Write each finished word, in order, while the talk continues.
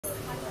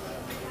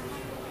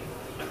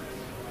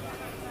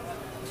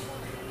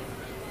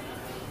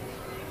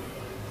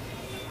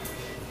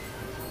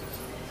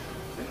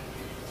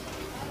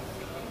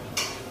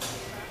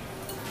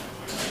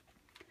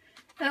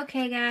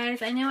Okay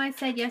guys, I know I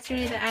said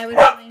yesterday that I was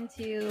going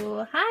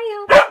to,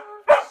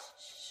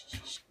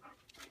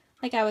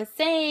 like I was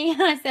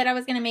saying, I said I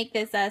was going to make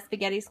this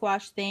spaghetti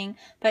squash thing,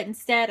 but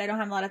instead I don't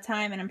have a lot of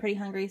time and I'm pretty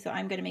hungry, so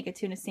I'm going to make a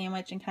tuna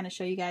sandwich and kind of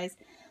show you guys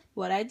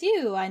what I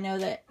do. I know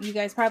that you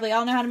guys probably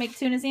all know how to make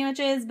tuna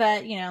sandwiches,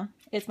 but you know,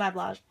 it's my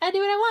vlog. I do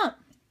what I want.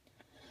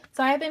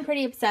 So I have been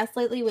pretty obsessed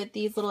lately with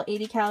these little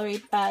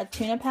 80-calorie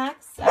tuna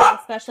packs,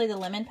 especially the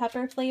lemon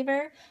pepper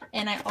flavor.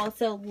 And I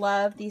also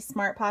love these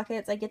Smart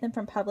Pockets. I get them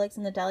from Publix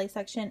in the deli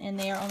section, and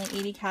they are only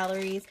 80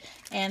 calories,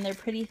 and they're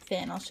pretty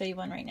thin. I'll show you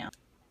one right now.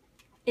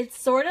 It's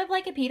sort of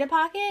like a pita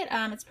pocket.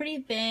 It's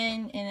pretty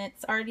thin, and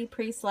it's already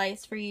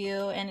pre-sliced for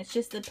you, and it's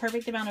just the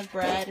perfect amount of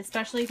bread,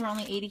 especially for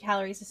only 80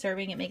 calories a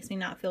serving. It makes me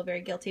not feel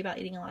very guilty about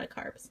eating a lot of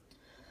carbs.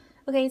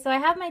 Okay, so I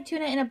have my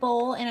tuna in a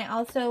bowl, and I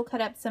also cut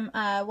up some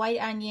white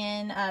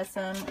onion,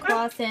 some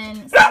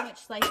Claussen sandwich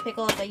slice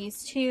pickles, I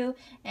use 2,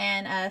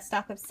 and a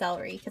stalk of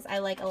celery, because I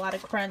like a lot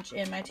of crunch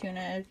in my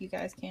tuna, if you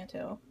guys can't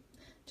tell.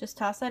 Just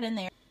toss that in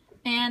there.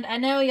 And I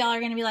know y'all are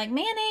going to be like,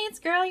 mayonnaise,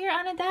 girl, you're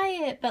on a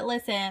diet. But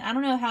listen, I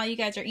don't know how you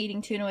guys are eating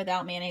tuna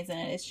without mayonnaise in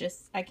it. It's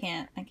just, I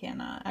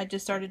cannot. I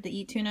just started to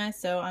eat tuna,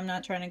 so I'm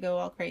not trying to go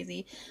all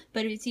crazy.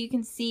 But as you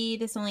can see,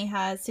 this only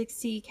has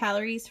 60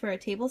 calories for a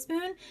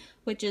tablespoon,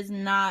 which is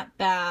not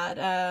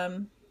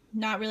bad.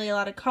 Not really a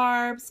lot of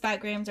carbs.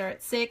 Fat grams are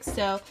at 6,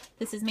 so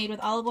this is made with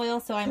olive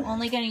oil, so I'm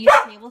only going to use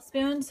a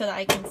tablespoon so that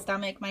I can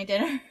stomach my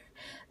dinner.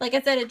 Like I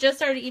said, I just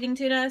started eating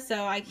tuna,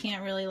 so I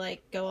can't really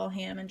like go all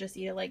ham and just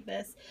eat it like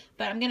this.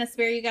 But I'm going to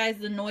spare you guys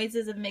the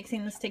noises of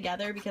mixing this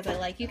together because I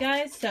like you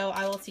guys, so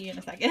I will see you in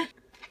a second.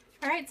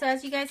 Alright, so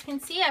as you guys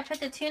can see, I put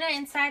the tuna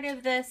inside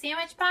of the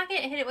sandwich pocket,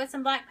 hit it with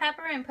some black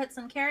pepper, and put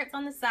some carrots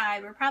on the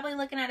side. We're probably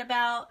looking at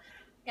about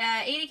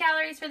 80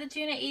 calories for the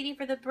tuna, 80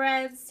 for the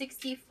bread,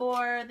 60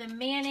 for the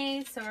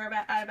mayonnaise, so we're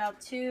at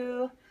about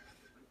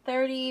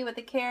 230 with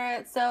the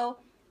carrots. So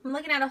I'm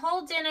looking at a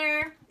whole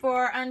dinner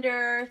for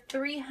under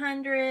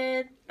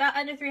 300, about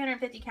under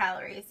 350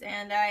 calories,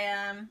 and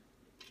I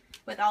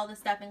with all the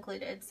stuff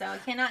included. So I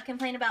cannot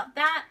complain about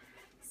that,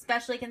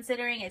 especially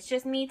considering it's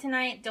just me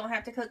tonight. Don't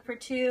have to cook for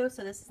 2,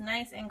 so this is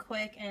nice and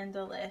quick and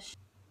delish.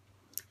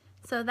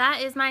 So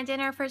that is my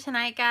dinner for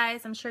tonight,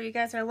 guys. I'm sure you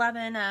guys are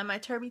loving my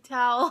Turby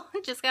towel.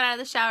 Just got out of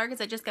the shower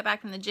because I just got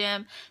back from the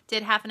gym.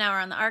 Did half an hour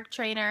on the ARC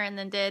trainer, and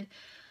then did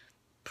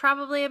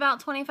probably about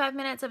 25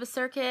 minutes of a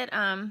circuit.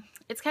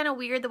 It's kind of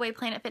weird the way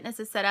Planet Fitness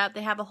is set up.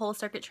 They have a whole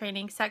circuit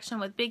training section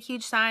with big,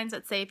 huge signs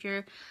that say if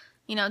you're,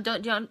 you know,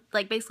 don't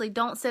like basically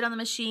don't sit on the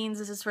machines.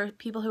 This is for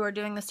people who are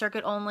doing the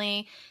circuit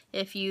only.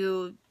 If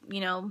you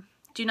know,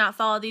 do not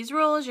follow these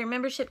rules, your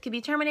membership could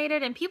be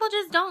terminated, and people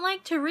just don't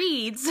like to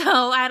read.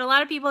 So I had a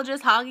lot of people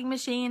just hogging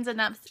machines in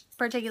that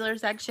particular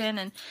section,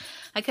 and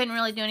I couldn't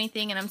really do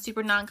anything, and I'm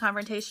super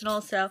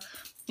non-confrontational, so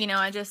you know,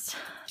 I just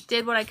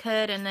did what I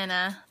could, and then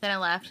I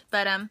left.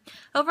 But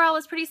overall, it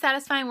was a pretty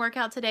satisfying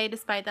workout today,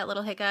 despite that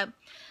little hiccup.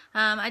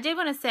 I did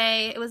want to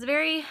say it was a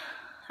very,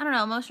 I don't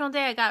know, emotional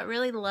day. I got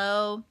really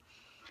low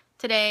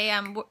today.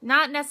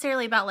 Not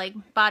necessarily about like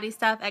body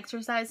stuff,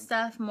 exercise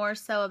stuff, more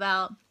so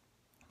about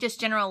just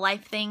general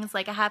life things.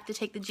 Like I have to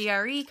take the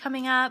GRE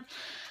coming up,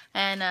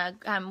 and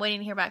I'm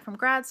waiting to hear back from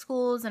grad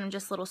schools, and I'm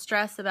just a little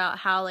stressed about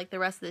how like the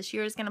rest of this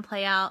year is going to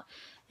play out.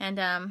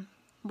 And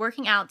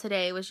working out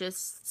today was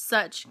just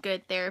such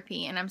good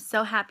therapy, and I'm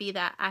so happy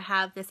that I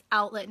have this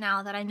outlet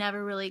now that I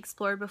never really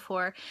explored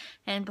before.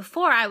 And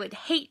before, I would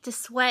hate to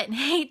sweat and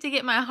hate to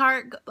get my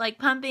heart like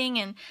pumping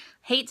and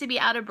hate to be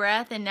out of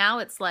breath, and now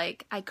it's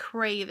like I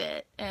crave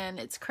it, and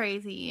it's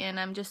crazy,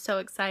 and I'm just so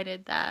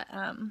excited that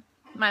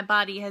my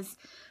body has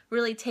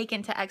really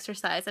taken to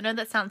exercise. I know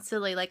that sounds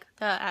silly, like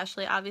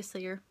Ashley,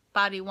 obviously your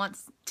body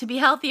wants to be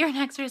healthier and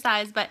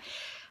exercise, but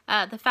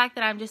the fact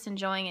that I'm just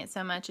enjoying it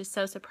so much is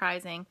so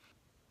surprising.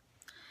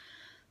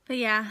 But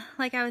yeah,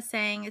 like I was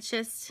saying,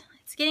 it's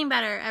getting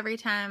better every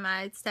time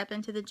I step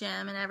into the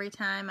gym and every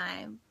time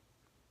I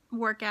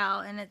work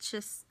out, and it's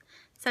just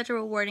such a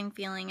rewarding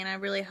feeling, and I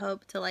really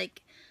hope to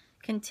like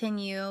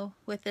continue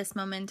with this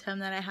momentum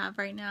that I have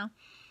right now.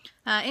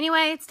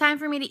 Anyway, it's time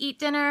for me to eat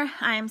dinner.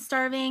 I am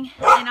starving,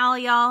 and all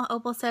y'all,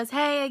 Opal says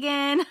hey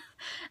again,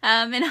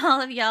 and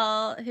all of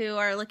y'all who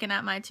are looking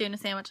at my tuna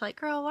sandwich like,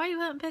 girl, why are you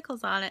putting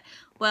pickles on it?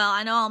 Well,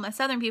 I know all my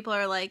southern people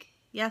are like,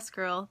 yes,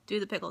 girl, do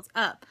the pickles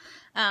up.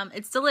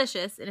 It's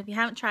delicious, and if you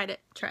haven't tried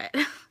it, try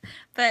it.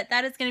 But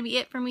that is going to be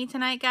it for me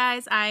tonight,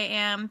 guys. I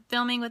am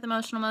filming with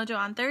Emotional Mojo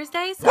on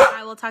Thursday, so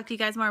I will talk to you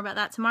guys more about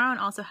that tomorrow, and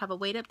also have a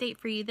weight update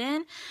for you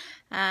then.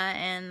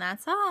 And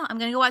that's all. I'm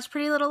going to go watch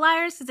Pretty Little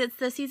Liars because it's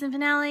the season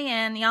finale,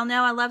 and y'all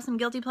know I love some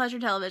guilty pleasure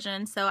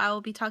television, so I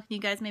will be talking to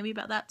you guys maybe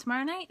about that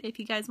tomorrow night if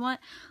you guys want.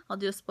 I'll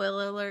do a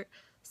spoiler alert.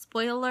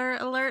 Spoiler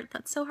alert.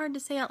 That's so hard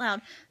to say out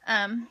loud.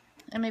 And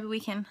maybe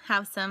we can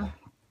have some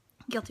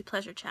guilty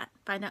pleasure chat.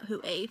 Find out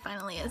who A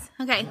finally is.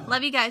 Okay,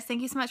 love you guys.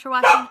 Thank you so much for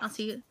watching. I'll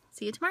see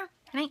you tomorrow.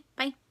 Good night.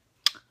 Bye.